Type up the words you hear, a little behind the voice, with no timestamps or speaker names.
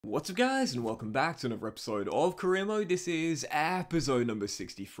What's up guys, and welcome back to another episode of Career Mode. This is episode number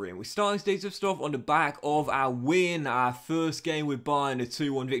 63 and we're starting today's stuff on the back of our win, our first game with Bayern, a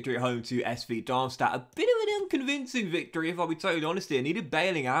 2-1 victory at home to SV Darmstadt. A bit of an unconvincing victory if I'll be totally honest here. Needed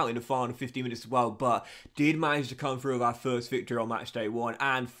bailing out in the final 15 minutes as well, but did manage to come through with our first victory on match day 1,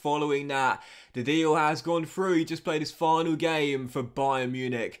 and following that, the deal has gone through. He just played his final game for Bayern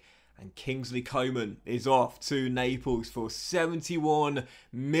Munich. And Kingsley Coman is off to Naples for £71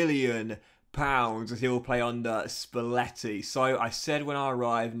 million as he'll play under Spalletti. So I said when I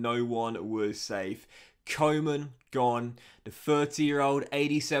arrived, no one was safe. Coman gone. The 30-year-old,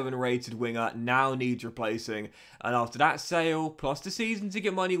 87 rated winger now needs replacing. And after that sale, plus the season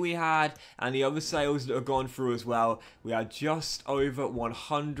ticket money we had, and the other sales that have gone through as well, we had just over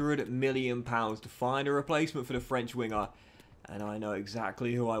 £100 million to find a replacement for the French winger. And I know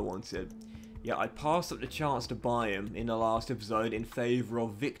exactly who I wanted. Yeah, I passed up the chance to buy him in the last episode in favour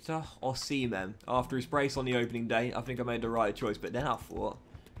of Victor Osimhen. After his brace on the opening day, I think I made the right choice. But then I thought,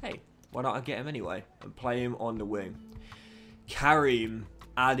 hey, why don't I get him anyway and play him on the wing? Karim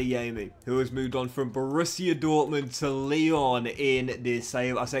Adeyemi, who has moved on from Borussia Dortmund to Lyon in this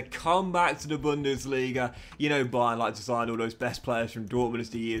save. I said, come back to the Bundesliga. You know, Bayern like to sign all those best players from Dortmund as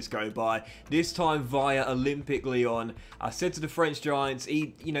the years go by. This time via Olympic Lyon. I said to the French Giants,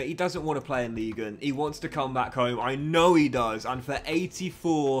 he doesn't want to play in Ligue 1. He wants to come back home. I know he does. And for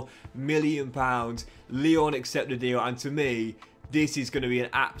 £84 million, Lyon accept the deal. And to me, this is going to be an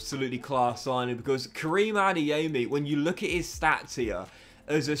absolutely class signing, because Karim Adeyemi, when you look at his stats here,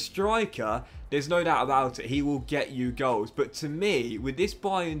 as a striker, there's no doubt about it, he will get you goals. But to me, with this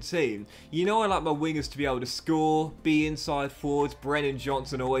Bayern team, you know I like my wingers to be able to score, be inside forwards. Brennan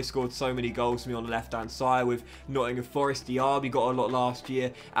Johnson always scored so many goals for me on the left-hand side with Nottingham Forest. Diaby got a lot last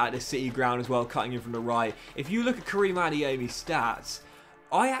year at the City ground as well, cutting in from the right. If you look at Karim Adeyemi's stats,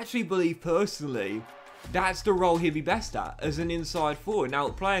 I actually believe personally that's the role he'd be best at, as an inside forward. Now,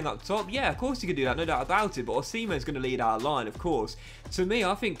 playing up top, yeah, of course he could do that, no doubt about it, but Osimhen's going to lead our line, of course. To me,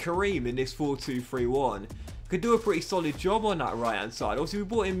 I think Karim in this 4-2-3-1 could do a pretty solid job on that right-hand side. Also, we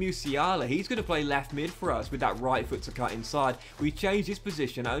brought in Musiala. He's going to play left mid for us with that right foot to cut inside. We changed his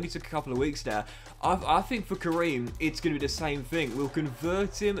position. It only took a couple of weeks there. I think for Karim, it's going to be the same thing. We'll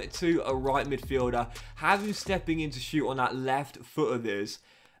convert him to a right midfielder, have him stepping in to shoot on that left foot of his.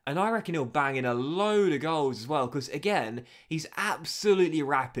 And I reckon he'll bang in a load of goals as well, because again, he's absolutely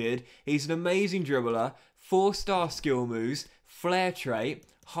rapid. He's an amazing dribbler, 4-star skill moves, flair trait,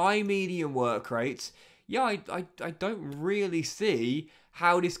 high medium work rates. Yeah, I don't really see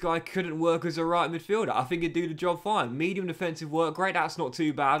how this guy couldn't work as a right midfielder. I think he'd do the job fine. Medium defensive work rate, that's not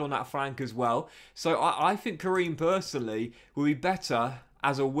too bad on that flank as well. So I think Karim personally will be better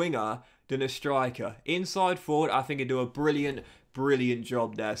as a winger than a striker. Inside forward, I think he'd do a brilliant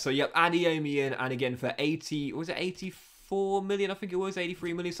job there. So yep, Adeyemi in, and again for 84 million, I think it was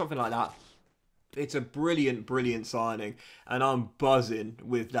 83 million, something like that. It's a brilliant signing, and I'm buzzing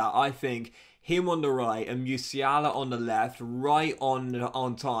with that. I think him on the right and Musiala on the left, right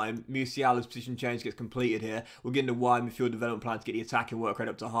on time. Musiala's position change gets completed here. We're getting the wide midfield development plan to get the attacking work rate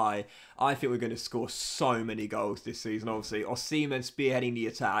up to high. I think we're going to score so many goals this season, obviously. Osimhen spearheading the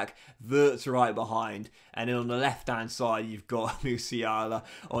attack, Wirtz right behind, and then on the left-hand side, you've got Musiala.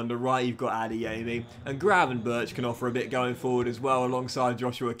 On the right, you've got Adeyemi, and Gravenberch can offer a bit going forward as well, alongside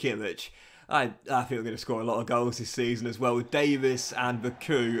Joshua Kimmich. I think we're going to score a lot of goals this season as well, with Davis and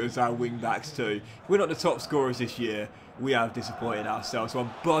Baku as our wing-backs too. We're not the top scorers this year. We have disappointed ourselves, so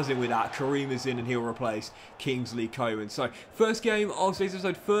I'm buzzing with that. Karim is in and he'll replace Kingsley Coman. So, first game of today's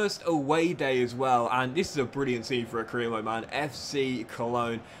episode, first away day as well, and this is a brilliant scene for a career mode, man. FC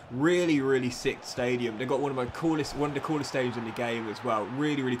Cologne, really sick stadium. They've got one of the coolest stadiums in the game as well.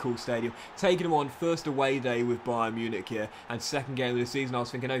 Really cool stadium. Taking them on first away day with Bayern Munich here, and second game of the season. I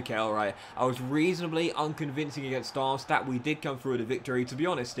was thinking, okay, all right. I was reasonably unconvincing against Darmstadt. We did come through with a victory. To be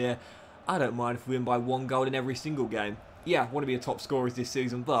honest here, I don't mind if we win by 1 goal in every single game. Yeah, want to be a top scorer this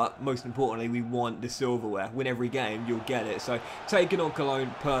season, but most importantly, we want the silverware. Win every game, you'll get it. So, taking on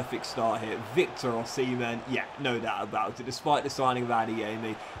Cologne, perfect start here. Victor Osimhen, yeah, no doubt about it. Despite the signing of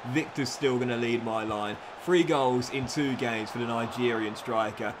Adeyemi, Victor's still going to lead my line. 3 goals in 2 games for the Nigerian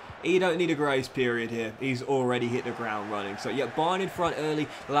striker. He don't need a grace period here. He's already hit the ground running. So, yeah, Bayern in front early.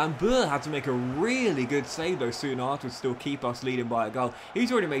 Lambert had to make a really good save, though, soon afterwards, still keep us leading by a goal.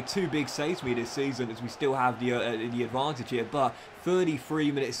 He's already made 2 big saves for me this season, as we still have the advantage here. But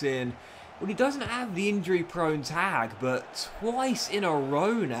 33 minutes in, well, he doesn't have the injury-prone tag, but twice in a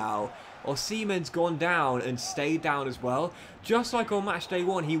row now, Osimhen's gone down and stayed down as well. Just like on match day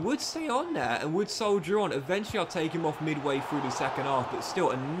 1, he would stay on there and would soldier on. Eventually, I'll take him off midway through the second half, but still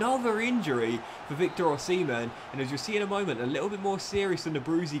another injury for Victor Osimhen. And as you'll see in a moment, a little bit more serious than the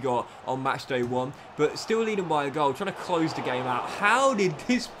bruise he got on match day 1, but still leading by a goal, trying to close the game out. How did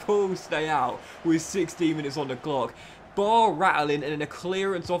this ball stay out with 16 minutes on the clock? Bar rattling and then a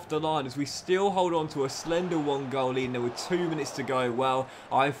clearance off the line as we still hold on to a slender 1-goal lead and there were 2 minutes to go. Well,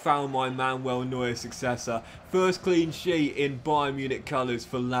 I found my Manuel Neuer successor. First clean sheet in Bayern Munich colours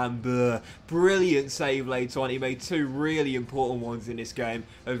for Lambert. Brilliant save later on. He made 2 really important ones in this game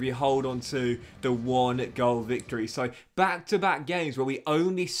as we hold on to the 1-goal victory. So back-to-back games where we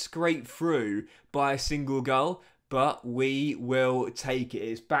only scrape through by a single goal. But we will take it.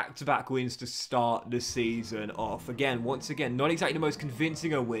 It's back-to-back wins to start the season off. Again, once again, not exactly the most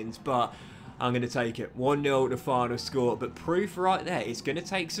convincing of wins, but I'm going to take it. 1-0 the final score. But proof right there. It's going to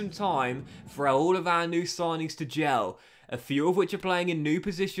take some time for all of our new signings to gel. A few of which are playing in new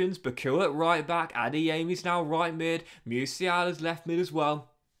positions. Baku at right back. Adeyemi's now right mid. Musiala's left mid as well.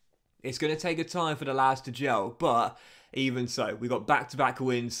 It's going to take a time for the lads to gel, but even so, we got back-to-back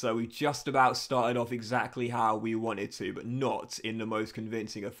wins, so we just about started off exactly how we wanted to, but not in the most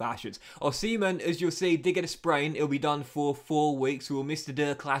convincing of fashions. Osimhen, as you'll see, did get a sprain. It'll be done for 4 weeks. We'll miss the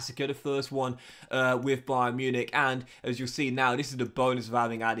Der Klassiker, the first one with Bayern Munich, and as you'll see now, this is the bonus of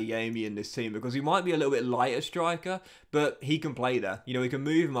having Adeyemi in this team, because he might be a little bit lighter striker, but he can play there. You know, we can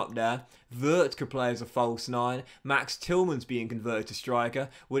move him up there. Vert could play as a false 9. Max Tillman's being converted to striker.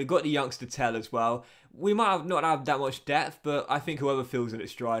 We've got the youngster Tell as well. We might have not have that much depth, but I think whoever fills in at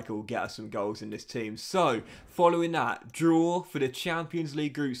striker will get us some goals in this team. So, following that, draw for the Champions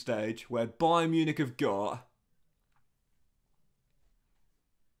League group stage, where Bayern Munich have got...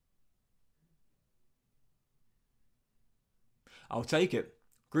 I'll take it.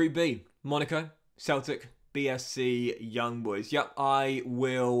 Group B, Monaco, Celtic, BSC Young Boys. Yep, I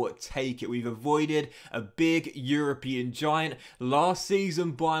will take it. We've avoided a big European giant. Last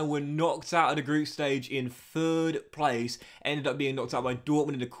season, Bayern were knocked out of the group stage in 3rd place. Ended up being knocked out by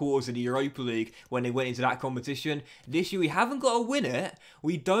Dortmund in the quarters of the Europa League when they went into that competition. This year, we haven't got to win it.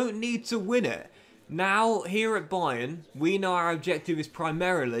 We don't need to win it. Now, here at Bayern, we know our objective is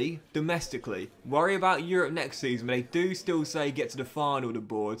primarily domestically. Worry about Europe next season, but they do still say get to the final of the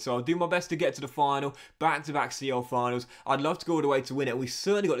board. So I'll do my best to get to the final, back-to-back CL finals. I'd love to go all the way to win it. We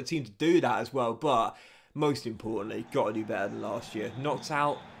certainly got the team to do that as well, but most importantly, got to do better than last year. Knocked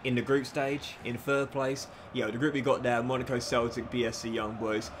out in the group stage, in 3rd place. You know, the group we got there, Monaco, Celtic, BSC Young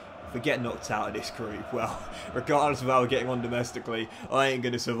Boys. If we get knocked out of this group, well, regardless of how we're getting on domestically, I ain't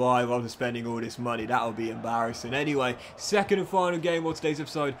going to survive after spending all this money. That'll be embarrassing. Anyway, second and final game of today's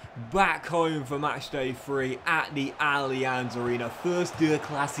episode, back home for match day 3 at the Allianz Arena. First Der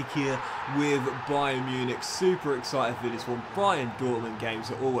Klassiker with Bayern Munich. Super excited for this one. Bayern Dortmund games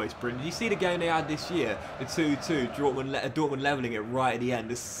are always brilliant. Did you see the game they had this year? The 2-2, Dortmund levelling it right at the end.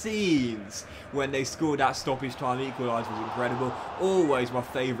 The scenes when they scored that stoppage time equaliser was incredible. Always my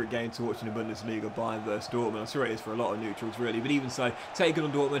favourite game to watch in the Bundesliga, Bayern versus Dortmund. I'm sure it is for a lot of neutrals, really, but even so, taking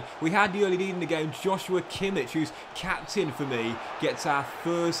on Dortmund. We had the early lead in the game. Joshua Kimmich, who's captain for me, gets our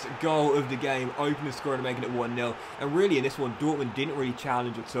first goal of the game, opening the score and making it 1-0. And really, in this one, Dortmund didn't really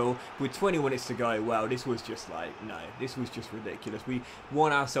challenge at all. With 20 minutes to go, well, this was just like, no, this was just ridiculous. We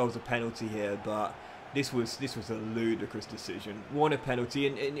won ourselves a penalty here, but this was a ludicrous decision. Won a penalty,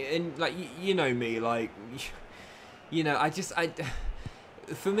 and like, you know me, like, you know,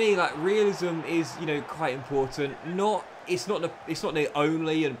 for me, like, realism is, you know, quite important. It's not the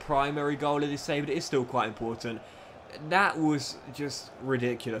only and primary goal of this save, but it is still quite important. That was just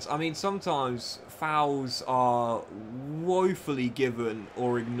ridiculous. I mean, sometimes fouls are woefully given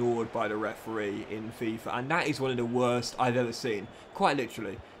or ignored by the referee in FIFA, and that is one of the worst I've ever seen. Quite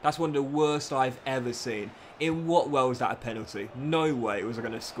literally. That's one of the worst I've ever seen. In what world was that a penalty? No way was I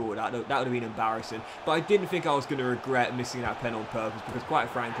going to score that. That would have been embarrassing. But I didn't think I was going to regret missing that pen on purpose, because quite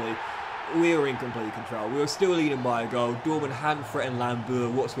frankly, we were in complete control. We were still leading by a goal. Dortmund hadn't threatened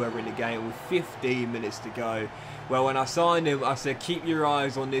Lambert whatsoever in the game with 15 minutes to go. Well, when I signed him, I said, keep your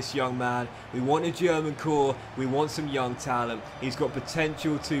eyes on this young man. We want a German core. We want some young talent. He's got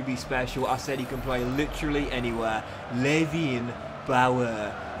potential to be special. I said he can play literally anywhere. Levin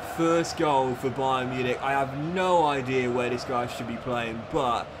Bauer. First goal for Bayern Munich. I have no idea where this guy should be playing,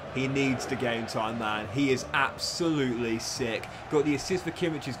 but he needs the game time, man. He is absolutely sick. Got the assist for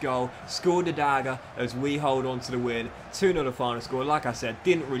Kimmich's goal. Scored the dagger as we hold on to the win. 2-0 the final score. Like I said,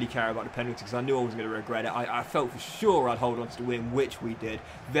 didn't really care about the penalty because I knew I wasn't going to regret it. I felt for sure I'd hold on to the win, which we did.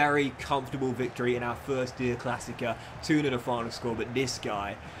 Very comfortable victory in our first Der Klassiker. 2-0 the final score, but this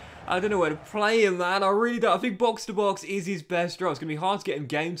guy... I don't know where to play him, man. I really don't. I think box to box is his best draw. It's going to be hard to get him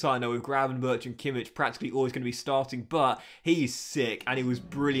game time, though, with Gravenberch and Kimmich practically always going to be starting. But he's sick, and he was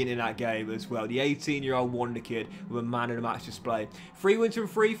brilliant in that game as well. The 18-year-old wonder kid with a man-of-the-match display. 3 wins from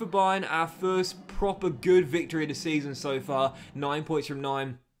 3 for Bayern. Our first proper good victory of the season so far. 9 points from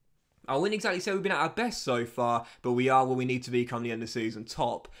 9. I wouldn't exactly say we've been at our best so far, but we are where we need to be come the end of the season,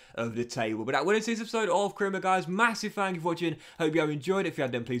 top of the table. But that will end this episode of Krima, guys. Massive thank you for watching. Hope you have enjoyed it. If you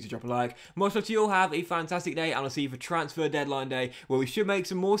have, then please do drop a like. Much love to you all. Have a fantastic day, and I'll see you for transfer deadline day, where we should make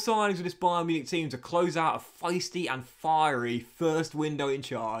some more signings with this Bayern Munich team to close out a feisty and fiery first window in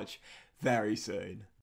charge very soon.